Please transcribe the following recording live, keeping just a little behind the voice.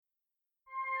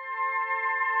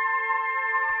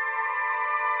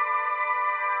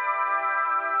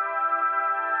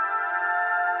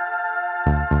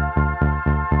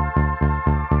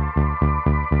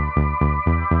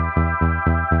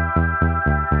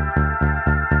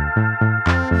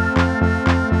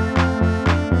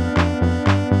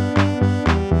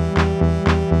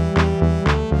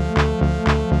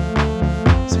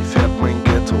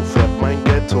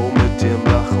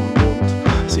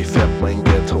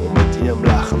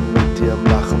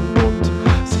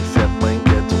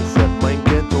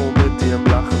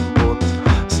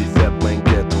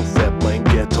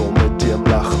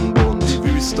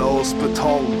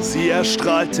Sie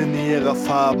erstrahlt in ihrer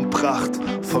Farbenpracht.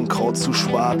 Von grau zu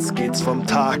schwarz geht's vom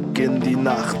Tag in die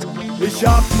Nacht. Ich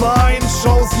atme ein,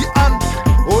 schau sie an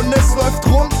und es läuft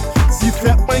rund. Sie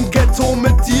fährt mein Ghetto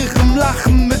mit ihrem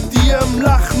Lachen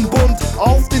bunt.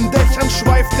 Auf den Dächern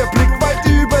schweift der Blick weit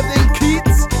über den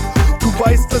Kiez. Du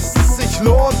weißt, dass es sich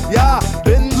lohnt, ja,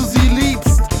 wenn du sie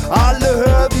liebst. Alle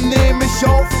Hürden nehme ich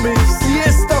auf mich, sie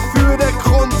ist dafür der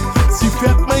Grund. Sie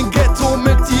fährt mein Ghetto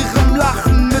mit ihrem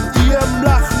Lachen bunt.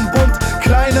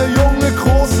 Kleiner Junge,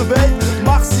 große Welt,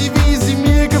 mach sie wie sie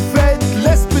mir gefällt.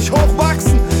 Lässt mich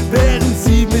hochwachsen, während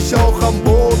sie mich auch am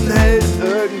Boden hält.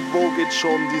 Irgendwo geht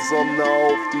schon die Sonne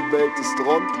auf, die Welt ist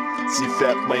rund. Sie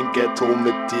fährt mein Ghetto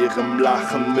mit ihrem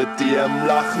Lachen bunt.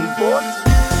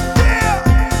 Yeah!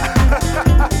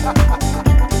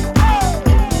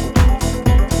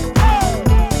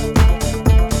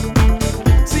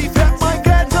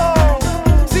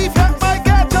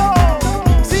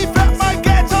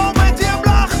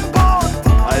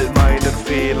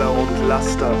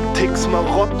 Ticks,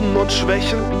 Marotten und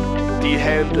Schwächen, die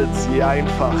handelt sie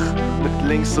einfach mit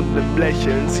Links und nem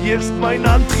Lächeln. Sie ist mein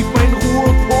Antrieb, mein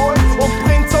Ruhepol und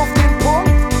bringt's auf den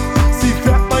Punkt. Sie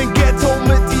fährt mein Ghetto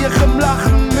mit ihrem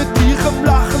Lachen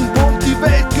bunt. Die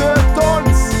Welt gehört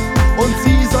uns und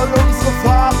sie soll unsere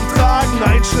Farben tragen.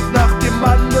 Ein Schritt nach dem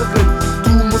anderen,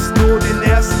 du musst nur den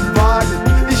ersten wagen.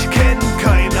 Ich kenn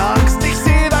keine Angst, ich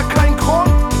seh da keinen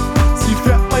Grund. Sie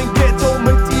fährt mein Ghetto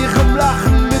mit ihrem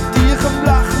Lachen bunt.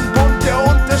 Der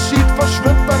Unterschied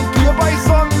verschwimmt dank ihr bei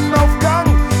Sonnenaufgang.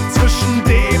 Zwischen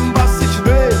dem, was ich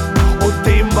will und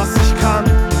dem, was ich kann.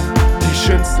 Die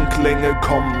schönsten Klänge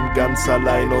kommen ganz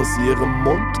allein aus ihrem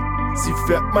Mund. Sie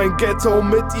fährt mein Ghetto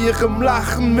mit ihrem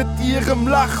Lachen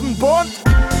bunt.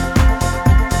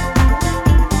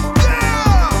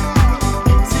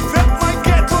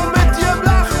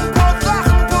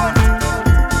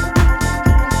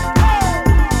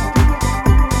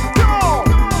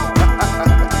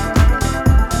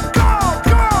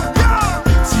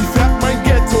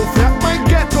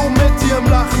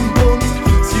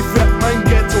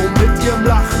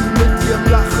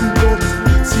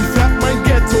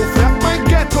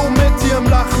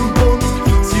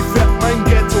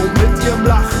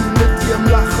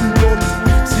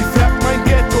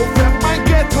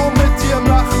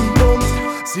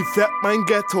 Sie fährt mein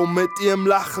Ghetto mit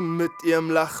ihrem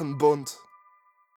Lachen bunt.